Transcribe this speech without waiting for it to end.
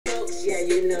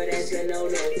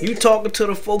You talking to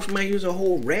the folks, man? You's a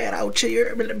whole rat out here. You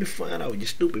heard me? Let me find out, you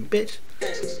stupid bitch.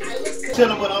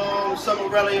 Chilling with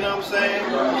Summerella, you know what I'm saying?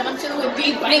 And I'm chilling with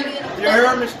D Banger. You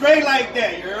heard me? Straight like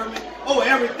that, you heard me? Oh,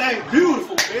 everything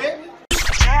beautiful, baby.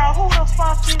 Girl, who the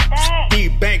fuck is that?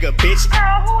 D-Banger, bitch.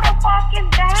 Girl, who the fuck is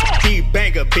that?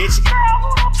 D-Banger, bitch. Girl, who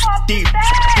the fuck is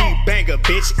that? D-Banger,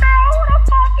 bitch. Girl, who the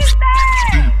fuck is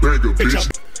that? D-Banger,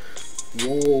 bitch.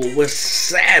 Whoa, what's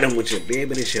saddin' with you,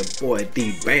 baby? This your boy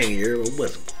D-Banger.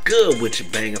 What's good with you,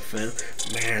 Banger fam?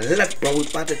 Man, look, bro, we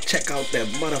about to check out that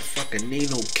motherfucking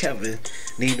Neno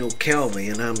Kelvin,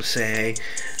 you know what I'm saying?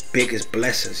 Biggest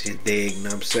blessings, you dig, you know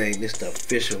what I'm saying? This the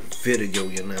official video,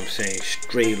 you know what I'm saying?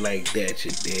 Straight like that,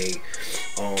 you dig.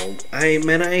 I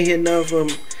ain't hear nothing from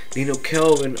Neno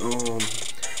Kelvin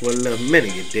for a little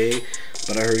minute, you dig.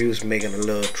 But I heard he was making a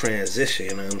little transition,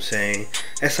 you know what I'm saying?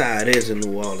 That's how it is in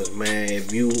New Orleans, man.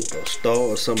 If you a star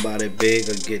or somebody big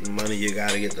or getting money, you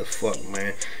gotta get the fuck,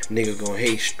 man. Niggas gonna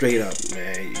hate straight up,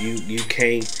 man. You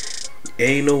can't,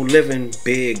 ain't no living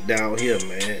big down here,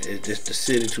 man. It's just the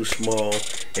city too small.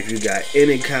 If you got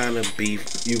any kind of beef,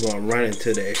 you gonna run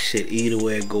into that shit either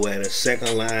way. Go at a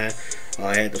second line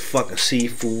or at the fucking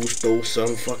seafood store,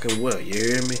 something fucking well, you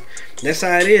hear me? That's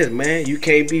how it is, man. You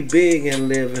can't be big and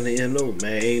live in the NO,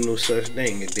 man. Ain't no such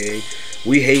thing, you dig?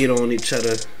 We hate on each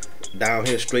other down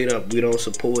here straight up. We don't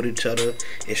support each other.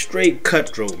 It's straight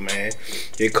cutthroat, man.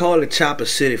 They call it Chopper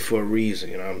City for a reason,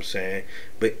 you know what I'm saying?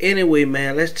 But anyway,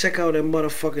 man, let's check out that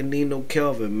motherfucking Neno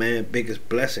Kelvin, man. Biggest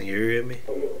blessing, you hear me?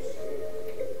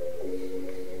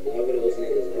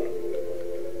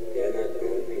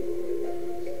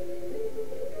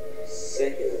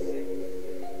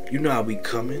 You know how we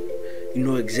coming. You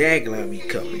know exactly how we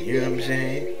coming. You know what I'm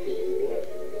saying?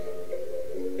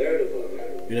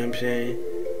 You know what I'm saying?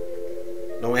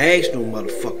 Don't ask no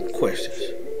motherfucking questions.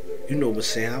 You know what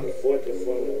Sam?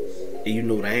 And you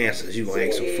know the answers. You gonna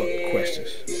ask some fucking questions.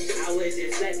 I was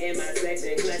just stuck in my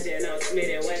section, clutching on Smith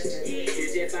and Wesson.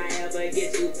 If I ever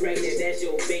get you pregnant, that's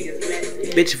your biggest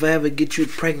blessing. Bitch, if I ever get you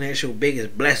pregnant, that's your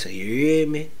biggest blessing. You hear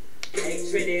me? Ain't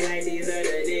treated like these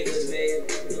other niggas, baby.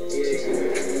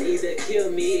 Either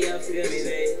kill me or feel me,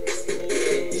 baby.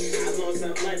 I'm on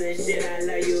some other shit. I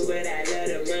love you, but I love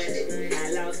the money. I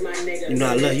lost my nigga. You know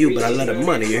I love you, but I love the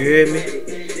money. You hear me?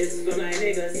 This is for my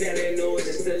niggas selling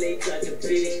noses till they touch a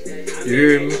beat. You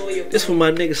hear me? This for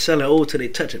my niggas selling old till they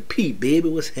touch a pee, baby.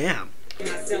 What's happening?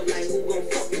 Myself like who gon'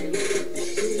 fuck with me?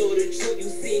 You know the truth. You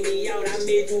see me out. I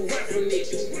made you run from me.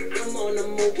 I'm on the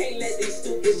move. Can't let these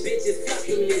stupid bitches fuck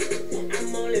with me.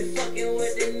 I'm only fucking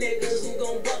with the niggas who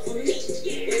gon' buck for me.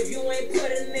 If you ain't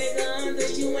put a nigga under,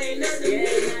 you ain't under me.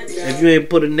 If you ain't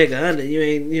put a nigga under, you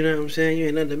ain't, you know what I'm saying? You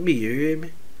ain't under me, you hear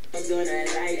me? I'm gonna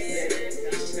like it.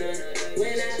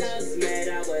 When I lost mad,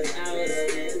 I was out of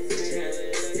it.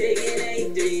 Taking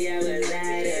 83, I was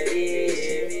out of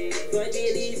it.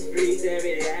 Fucking these freaks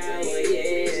every hour,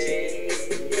 yeah.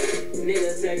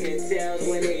 Niggas sucking tails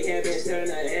when they haven't turned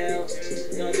to hell.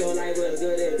 Don't your life was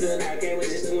good as good, I came with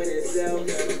this twin itself.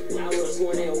 I was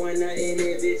 21, nothing,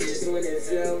 that bitch is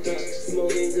 27.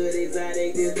 Smoking good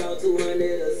exotic, this about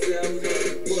 200 or self.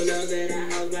 Pull up at the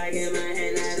house, back in my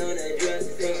hand, I know the dress.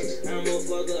 I'm a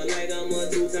fucker like I'm a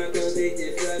two-time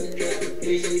convicted fella.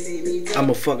 I'm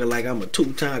a fucker like I'm a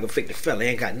two-time convicted fella.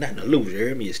 Ain't got nothing to lose, you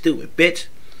hear me? You stupid bitch.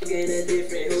 Get a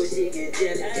different hoe, she get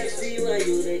jealous. I see why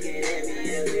you looking at me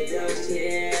every day.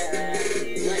 Yeah,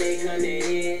 money coming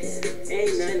in,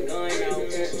 ain't nothing going on.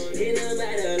 Get up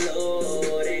by the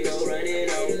load, ain't no running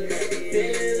on.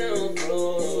 Feelings on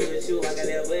froze, with you I can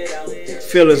live without.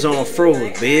 Feelings on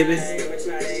froze, baby.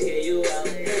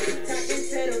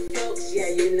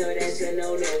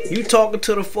 You talking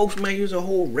to the folks, man? You's a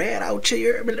whole rat out here.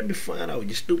 You heard me? Let me find out,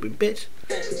 you stupid bitch.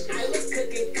 I was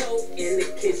cooking coke in the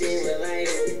kitchen with I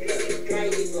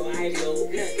right before I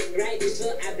blew, right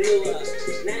before I blew up.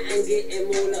 Now I'm getting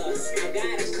moolah. I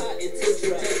got a car and 2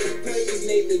 trucks. Purchase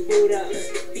made me boot up.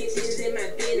 Bitches in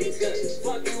my business.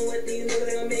 Fucking with these niggas,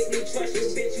 they gon' make me trust you,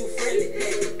 bitch. You friendly.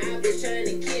 I've been trying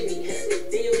to get me.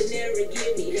 They would never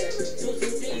give me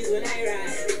 223s when I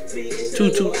ride.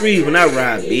 223 when I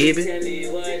ride, baby. Tell me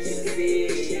what you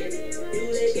see. You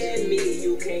look at me,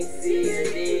 you can't see a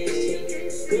thing.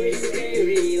 You can't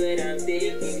read what I'm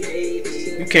thinking, baby.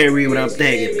 You can't read what I'm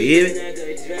thinking, baby.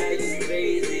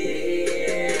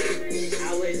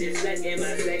 I was just stuck in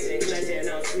my section, clutching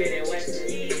on Smith and Wesson.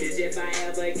 If I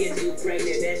ever get you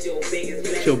pregnant, that's your biggest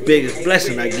blessing. It's your biggest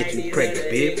blessing I get you pregnant,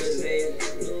 baby.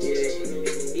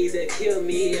 Either kill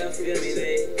me or feel me,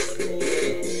 baby.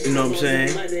 You know what I'm saying?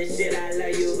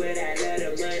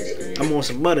 I'm on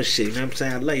some other shit, you know what I'm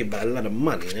saying? I love you, but I love the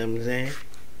money, you know what I'm saying?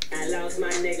 I lost my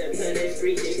nigga to the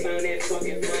street, they found that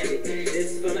fucking funny.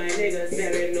 This is for my niggas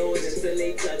selling nose until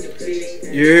they touch a beat.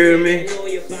 You hear me? I know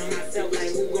you by myself, like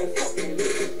who gon' fuck with me?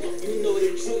 You know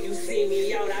the truth, you see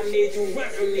me out, I made you run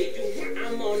from me.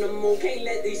 I'm on the move, can't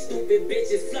let these stupid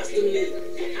bitches fluster me.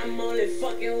 I'm only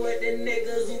fucking with the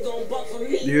niggas who gon' buck for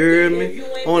me. You hear me?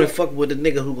 Only fucking with the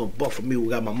nigga who gon' buck for me, who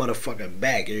got my motherfucking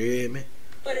back. You hear me?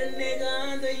 But a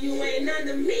nigga under you ain't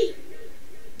under me.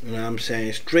 You know what I'm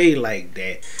saying? Straight like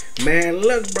that. Man,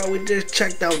 look, bro, we just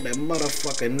checked out that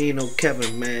motherfucking Neno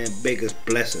Kevin, man. Biggest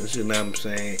blessings, you know what I'm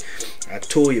saying? I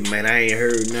told you, man, I ain't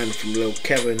heard nothing from little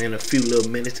Kevin in a few little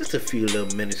minutes. Just a few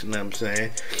little minutes, you know what I'm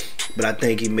saying? But I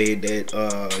think he made that,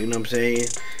 you know what I'm saying?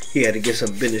 He had to get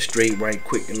some business straight right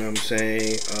quick, you know what I'm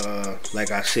saying?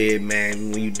 Like I said,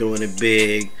 man, when you doing it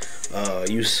big,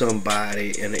 you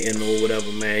somebody and or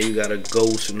whatever, man, you gotta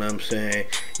ghost, you know what I'm saying?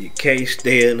 You can't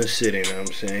stay in the city, you know what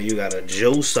I'm saying? You gotta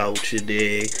jost out, you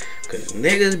dig? Cause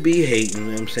niggas be hating, you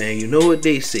know what I'm saying? You know what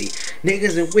they say?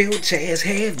 Niggas in wheelchairs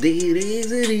have dead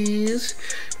as it is.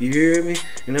 You hear me?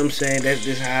 You know what I'm saying? That's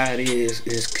just how it is.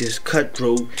 It's just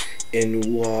cutthroat in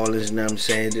New Orleans, you know what I'm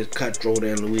saying? Just cutthroat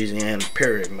in Louisiana,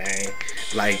 period, man.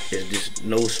 Like, there's just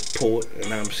no support, you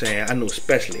know what I'm saying? I know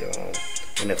especially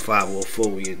in the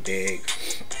 504, you dig?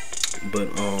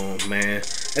 But man,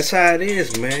 that's how it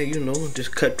is, man. You know,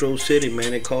 just cutthroat city,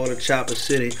 man. They call it Chopper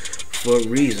City for a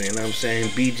reason, you know what I'm saying?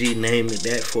 BG named it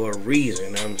that for a reason,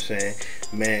 you know what I'm saying?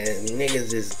 Man,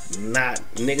 niggas is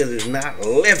not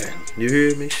living. You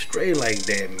hear me? Straight like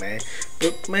that, man.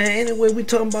 But man, anyway, we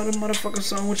talking about the motherfucking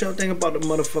song. What y'all think about the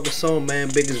motherfucking song, man?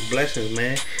 Biggest blessings,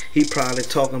 man. He probably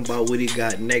talking about what he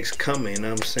got next coming, you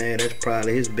know what I'm saying? That's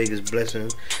probably his biggest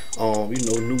blessing. You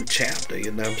know, new chapter,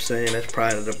 you know what I'm saying? That's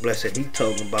probably the blessing he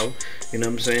talking about. You know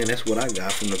what I'm saying? That's what I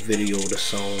got from the video of the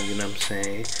song, you know what I'm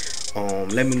saying?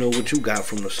 Let me know what you got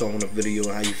from the song, the video,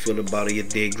 and how you feel about it. You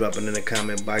dig? Drop it in the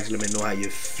comment box. Let me know how you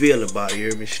feel about it. You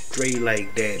hear me? Straight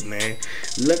like that, man.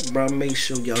 Look, bro, make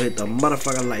sure y'all hit the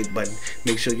motherfucking like button.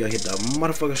 Make sure y'all hit the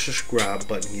motherfucking subscribe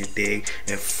button, you dig?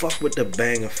 And fuck with the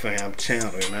Banger Fam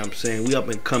channel, you know what I'm saying? We up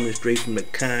and coming straight from the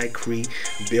concrete,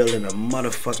 building a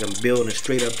motherfucking building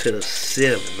straight up to the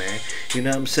ceiling, man. You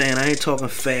know what I'm saying? I ain't talking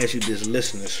fast, you just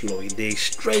listening slow, you dig?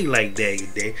 Straight like that, you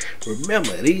dig?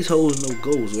 Remember, these hoes no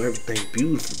goals, so everything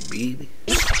beautiful, baby.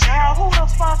 Girl, who the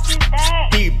fuck is that?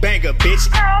 D-Banger,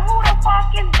 bitch. Girl, who the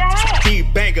fuck is that?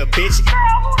 D-Banger, bitch.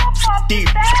 Girl, who the fuck is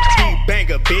that?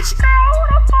 D-Banger, bitch. Girl, who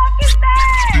the fuck is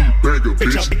that? D-Banger,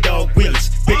 bitch. I'm Big Dog Willis.